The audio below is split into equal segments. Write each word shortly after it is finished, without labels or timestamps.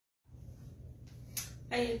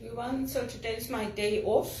Hi everyone, so today is my day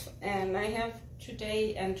off and I have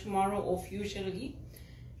today and tomorrow off usually,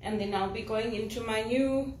 and then I'll be going into my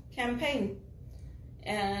new campaign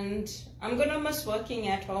and I'm gonna miss working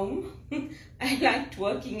at home. I liked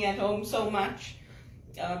working at home so much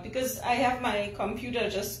because I have my computer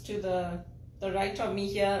just to the right of me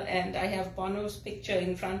here, and I have Bono's picture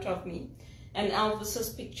in front of me and Elvis's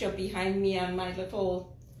picture behind me, and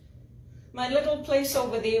my little place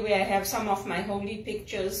over there where I have some of my holy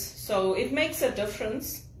pictures. So it makes a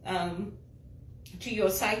difference to your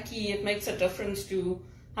psyche. It makes a difference to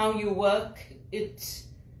how you work. It's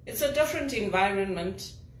a different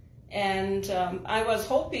environment. And I was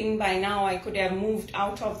hoping by now I could have moved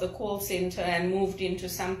out of the call center and moved into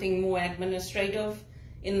something more administrative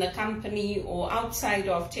in the company or outside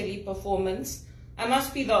of Teleperformance. I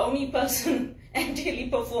must be the only person at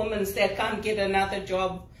Teleperformance that can't get another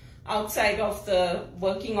job outside of the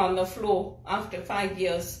working on the floor after 5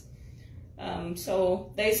 years.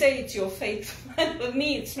 So they say it's your faith, but with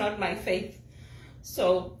me it's not my faith.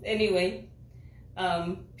 So anyway,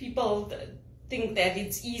 people think that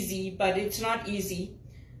it's easy, but it's not easy.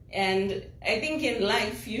 And I think in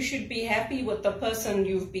life you should be happy with the person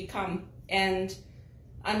you've become. And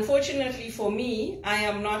unfortunately for me, I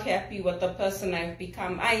am not happy with the person I've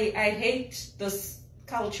become. I hate this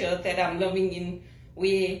culture that I'm living in,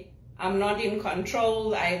 where I'm not in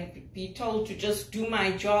control. I'd be told to just do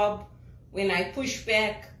my job. When I push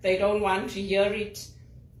back, they don't want to hear it.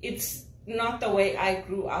 It's not the way I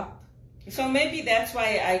grew up. So maybe that's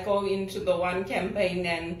why I go into the One campaign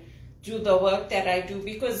and do the work that I do,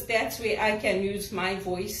 because that's where I can use my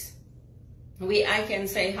voice, where I can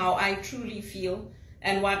say how I truly feel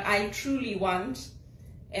and what I truly want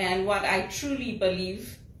and what I truly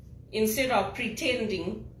believe, instead of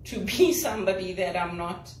pretending to be somebody that I'm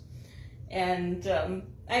not. And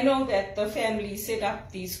I know that the family set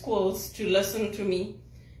up these calls to listen to me,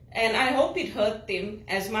 and I hope it hurt them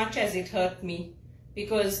as much as it hurt me,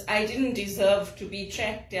 because I didn't deserve to be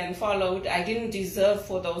tracked and followed. I didn't deserve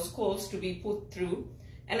for those calls to be put through,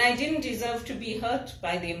 and I didn't deserve to be hurt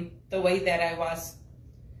by them the way that I was.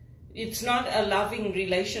 It's not a loving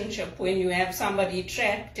relationship when you have somebody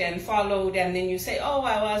tracked and followed and then you say, oh,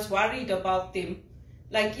 I was worried about them.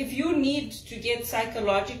 Like, if you need to get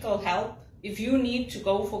psychological help, if you need to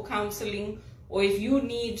go for counseling, or if you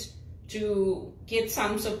need to get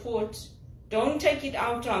some support, don't take it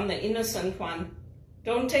out on the innocent one.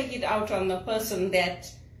 Don't take it out on the person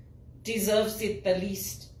that deserves it the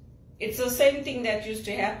least. It's the same thing that used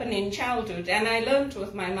to happen in childhood, and I learned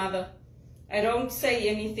with my mother. I don't say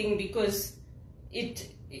anything because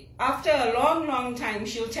after a long, long time,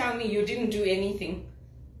 she'll tell me you didn't do anything.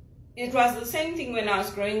 It was the same thing when I was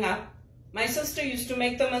growing up. My sister used to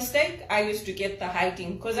make the mistake, I used to get the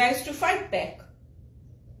hiding because I used to fight back.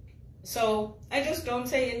 So I just don't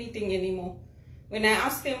say anything anymore. When I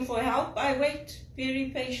ask them for help, I wait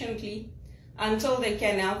very patiently until they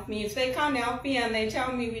can help me. If they can't help me and they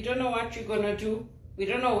tell me, we don't know what you're going to do, we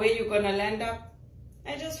don't know where you're going to land up,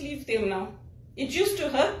 I just leave them now. It used to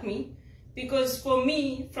hurt me because for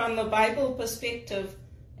me, from the Bible perspective,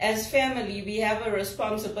 as family, we have a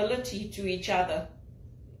responsibility to each other,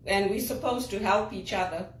 and we're supposed to help each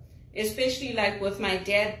other, especially like with my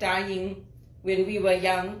dad dying when we were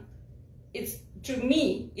young. To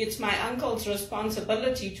me, it's my uncle's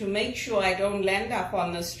responsibility to make sure I don't land up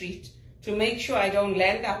on the street, to make sure I don't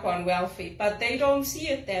land up on welfare, but they don't see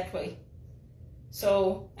it that way.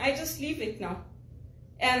 So I just leave it now.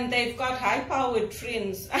 And they've got high-powered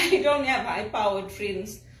friends. I don't have high-powered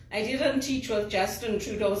friends. I didn't teach with Justin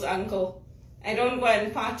Trudeau's uncle. I don't go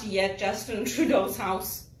and party at Justin Trudeau's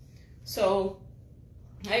house. So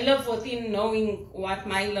I live within knowing what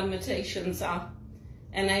my limitations are.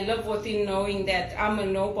 And I live within knowing that I'm a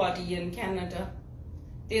nobody in Canada.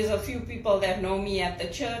 There's a few people that know me at the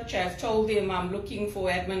church. I've told them I'm looking for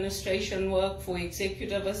administration work, for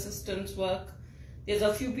executive assistance work. There's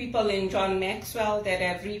a few people in John Maxwell that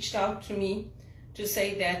have reached out to me to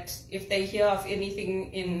say that if they hear of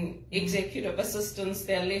anything in executive assistance,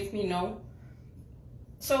 they'll let me know.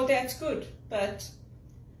 So that's good. But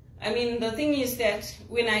I mean, the thing is that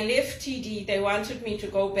when I left TD, they wanted me to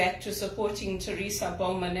go back to supporting Teresa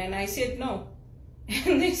Bowman, and I said no.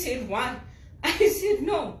 And they said, why? I said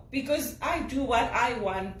no, because I do what I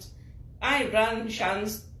want. I run Jean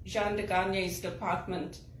de Gagne's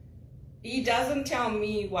department. He doesn't tell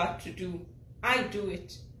me what to do. I do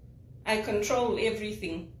it. I control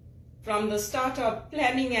everything. From the start of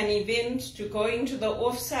planning an event, to going to the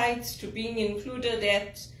offsites, to being included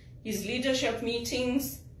at his leadership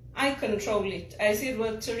meetings, I control it. I said,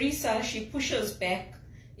 well, Teresa, she pushes back.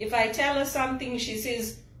 If I tell her something, she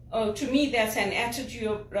says, oh, to me that's an attitude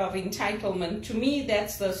of entitlement. To me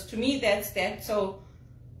that's this, to me that's that. So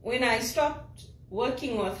when I stopped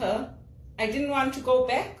working with her, I didn't want to go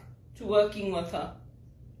back to working with her.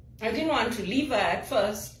 I didn't want to leave her at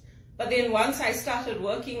first, but then once I started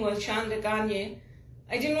working with Shandaganye,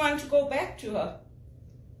 I didn't want to go back to her.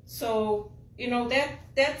 So, you know,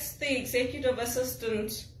 that's the executive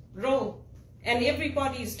assistant role, and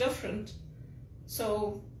everybody is different.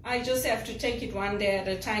 So I just have to take it one day at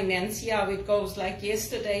a time and see how it goes. Like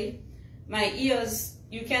yesterday, my ears,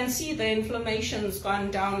 you can see the inflammation's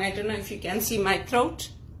gone down. I don't know if you can see my throat,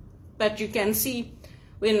 but you can see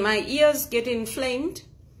when my ears get inflamed,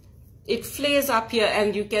 it flares up here,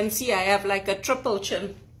 and you can see I have like a triple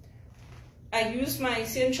chin. I used my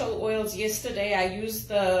essential oils yesterday. I used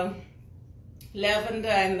the lavender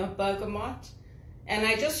and the bergamot, and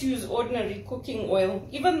I just use ordinary cooking oil.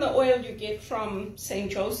 Even the oil you get from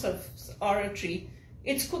St. Joseph's Oratory,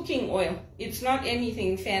 it's cooking oil. It's not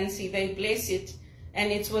anything fancy. They bless it,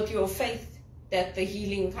 and it's with your faith that the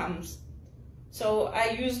healing comes. So I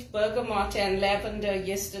used bergamot and lavender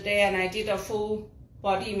yesterday, and I did a full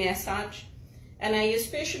body massage, and I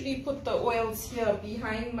especially put the oils here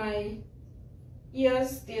behind my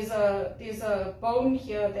ears. There's a bone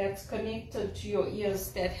here that's connected to your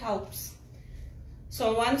ears that helps.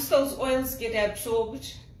 So once those oils get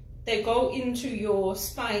absorbed, they go into your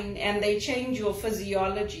spine and they change your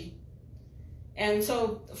physiology. And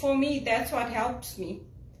so for me, that's what helps me.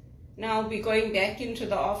 Now I'll be going back into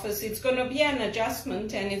the office. It's going to be an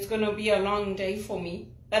adjustment, and it's going to be a long day for me,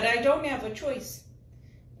 but I don't have a choice.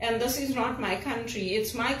 And this is not my country.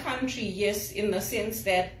 It's my country, yes, in the sense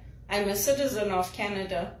that I'm a citizen of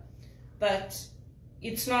Canada, but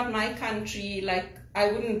it's not my country. Like,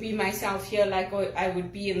 I wouldn't be myself here like I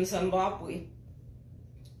would be in Zimbabwe.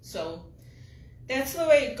 So that's the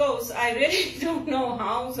way it goes. I really don't know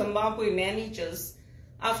how Zimbabwe manages,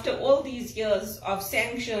 after all these years of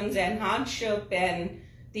sanctions and hardship and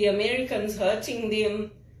the Americans hurting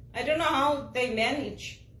them. I don't know how they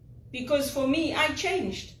manage. Because for me, I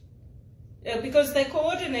changed. Because they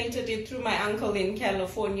coordinated it through my uncle in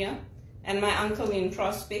California and my uncle in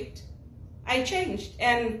Prospect. I changed,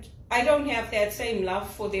 and I don't have that same love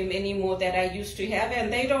for them anymore that I used to have,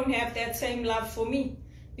 and they don't have that same love for me,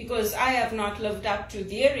 because I have not lived up to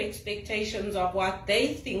their expectations of what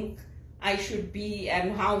they think I should be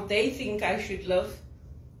and how they think I should live,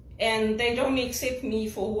 and they don't accept me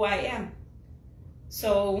for who I am.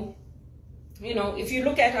 So, you know, if you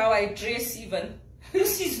look at how I dress even,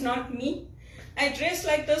 this is not me. I dress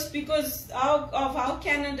like this because of how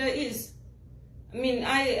Canada is. I mean,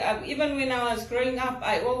 even when I was growing up,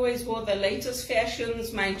 I always wore the latest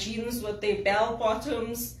fashions, my jeans with their bell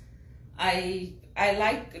bottoms. I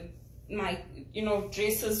like my, you know,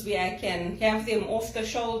 dresses where I can have them off the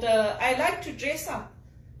shoulder. I like to dress up.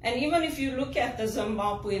 And even if you look at the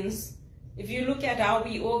Zimbabweans, if you look at how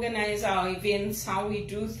we organize our events, how we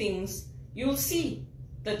do things, you'll see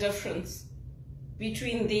the difference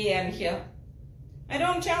between there and here. I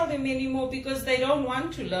don't tell them anymore because they don't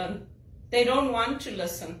want to learn. They don't want to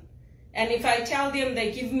listen. And if I tell them,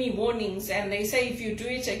 they give me warnings and they say, if you do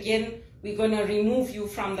it again, we're going to remove you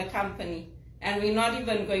from the company and we're not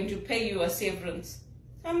even going to pay you a severance.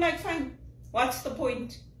 I'm like, fine, what's the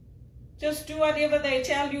point? Just do whatever they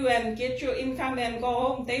tell you and get your income and go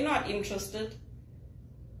home. They're not interested.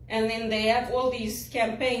 And then they have all these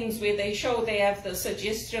campaigns where they show they have the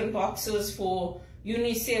suggestion boxes for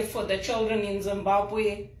UNICEF for the children in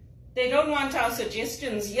Zimbabwe. They don't want our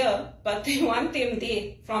suggestions here, but they want them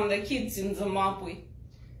there from the kids in Zimbabwe.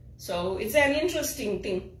 So it's an interesting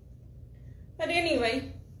thing. But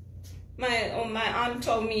anyway, my aunt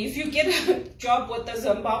told me, if you get a job with the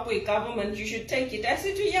Zimbabwe government, you should take it. I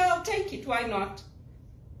said, yeah, I'll take it. Why not?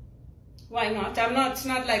 Why not? It's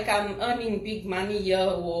not like I'm earning big money here,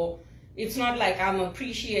 or it's not like I'm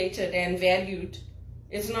appreciated and valued.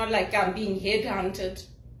 It's not like I'm being headhunted.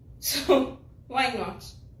 So why not?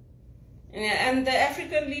 And the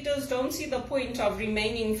African leaders don't see the point of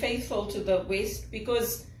remaining faithful to the West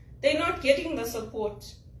because they're not getting the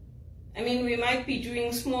support. I mean, we might be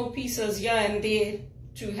doing small pieces here and there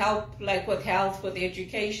to help, like with health, with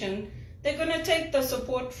education. They're going to take the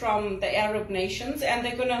support from the Arab nations and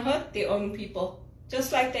they're going to hurt their own people,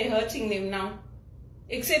 just like they're hurting them now.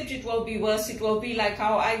 Except it will be worse. It will be like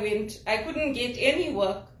how I went. I couldn't get any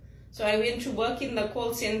work, so I went to work in the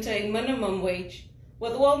call center in minimum wage.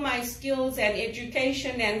 With all my skills and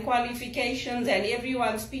education and qualifications and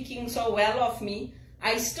everyone speaking so well of me,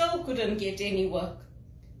 I still couldn't get any work.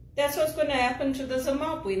 That's what's going to happen to the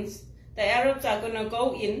Zimbabweans. the Arabs are going to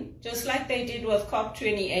go in, just like they did with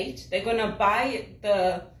COP28. They're going to buy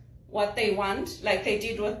what they want, like they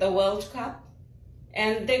did with the World Cup,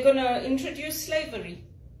 and they're going to introduce slavery.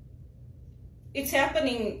 It's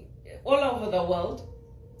happening all over the world.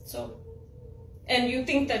 So, and you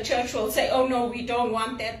think the church will say, oh no, we don't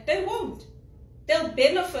want that. They won't. They'll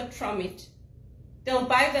benefit from it. They'll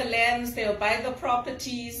buy the lands, they'll buy the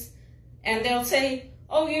properties, and they'll say,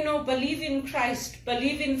 oh, you know, believe in Christ,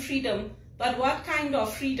 believe in freedom. But what kind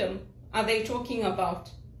of freedom are they talking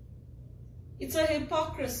about? It's a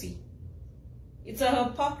hypocrisy. It's a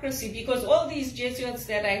hypocrisy, because all these Jesuits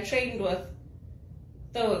that I trained with,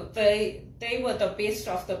 they were the best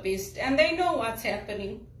of the best, and they know what's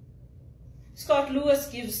happening. Scott Lewis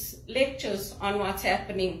gives lectures on what's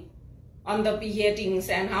happening, on the beheadings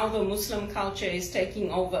and how the Muslim culture is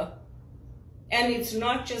taking over. And it's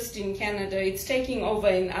not just in Canada, it's taking over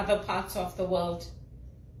in other parts of the world.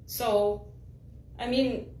 So, I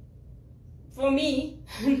mean, for me,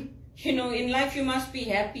 you know, in life you must be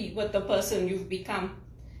happy with the person you've become.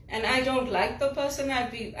 And I don't like the person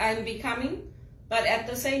I'm becoming, but at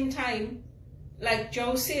the same time, like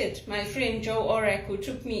Joe said, my friend Joe Orak, who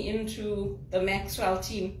took me into the Maxwell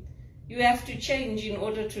team, you have to change in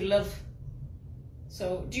order to live.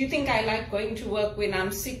 So, do you think I like going to work when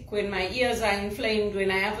I'm sick, when my ears are inflamed, when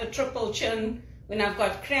I have a triple chin, when I've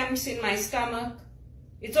got cramps in my stomach?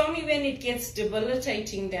 It's only when it gets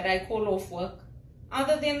debilitating that I call off work.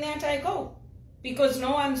 Other than that, I go, because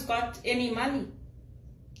no one's got any money.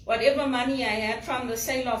 Whatever money I had from the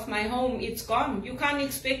sale of my home, it's gone. You can't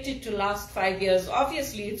expect it to last 5 years.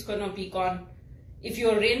 Obviously, it's going to be gone. If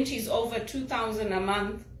your rent is over $2,000 a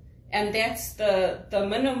month, and that's the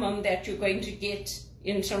minimum that you're going to get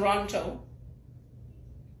in Toronto,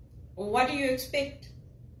 what do you expect?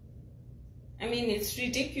 I mean, it's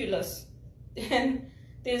ridiculous. And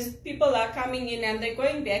there's people are coming in and they're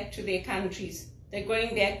going back to their countries. They're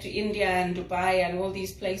going back to India and Dubai and all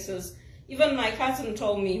these places. Even my cousin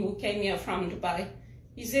told me, who came here from Dubai,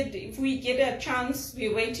 he said, if we get a chance,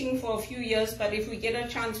 we're waiting for a few years, but if we get a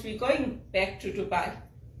chance, we're going back to Dubai.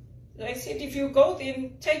 I said, if you go,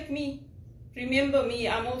 then take me. Remember me,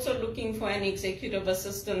 I'm also looking for an executive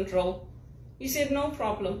assistant role. He said, no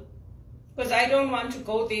problem. Because I don't want to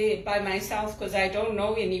go there by myself, because I don't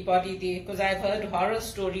know anybody there, because I've heard horror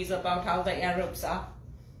stories about how the Arabs are.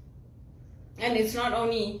 And it's not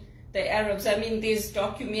only the Arabs. I mean, there's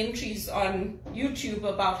documentaries on YouTube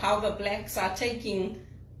about how the blacks are taking,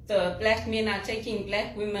 the black men are taking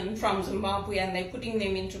black women from Zimbabwe and they're putting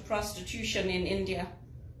them into prostitution in India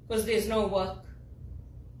because there's no work.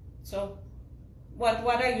 So what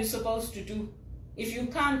are you supposed to do? If you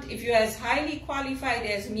can't, if you're as highly qualified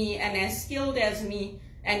as me and as skilled as me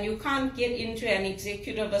and you can't get into an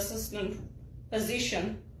executive assistant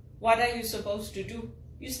position, what are you supposed to do?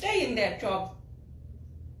 You stay in that job.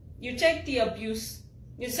 You take the abuse.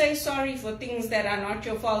 You say sorry for things that are not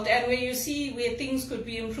your fault. And when you see where things could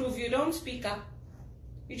be improved, you don't speak up.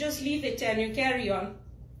 You just leave it and you carry on.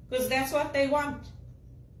 Because that's what they want.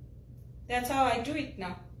 That's how I do it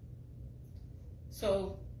now.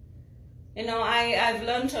 So, you know, I've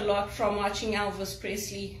learned a lot from watching Elvis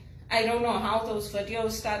Presley. I don't know how those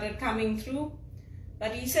videos started coming through,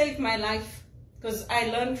 but he saved my life because I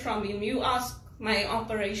learned from him. You ask my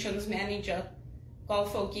operations manager,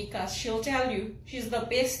 Golfo Gikas, she'll tell you she's the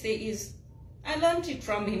best there is. I learned it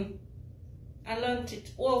from him. I learned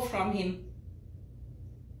it all from him.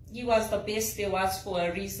 He was the best there was for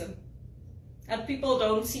a reason. And people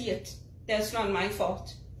don't see it. That's not my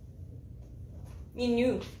fault. He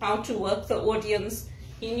knew how to work the audience.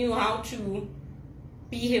 He knew how to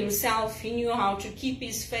be himself. He knew how to keep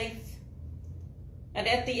his faith. And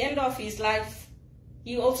at the end of his life,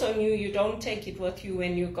 he also knew you don't take it with you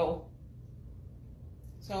when you go.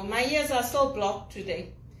 So my ears are still blocked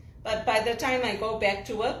today. But by the time I go back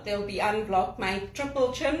to work, they'll be unblocked. My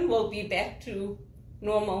triple chin will be back to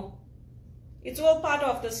normal. It's all part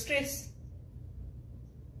of the stress.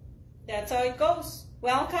 That's how it goes.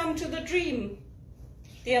 Welcome to the dream,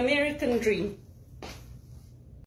 the American dream.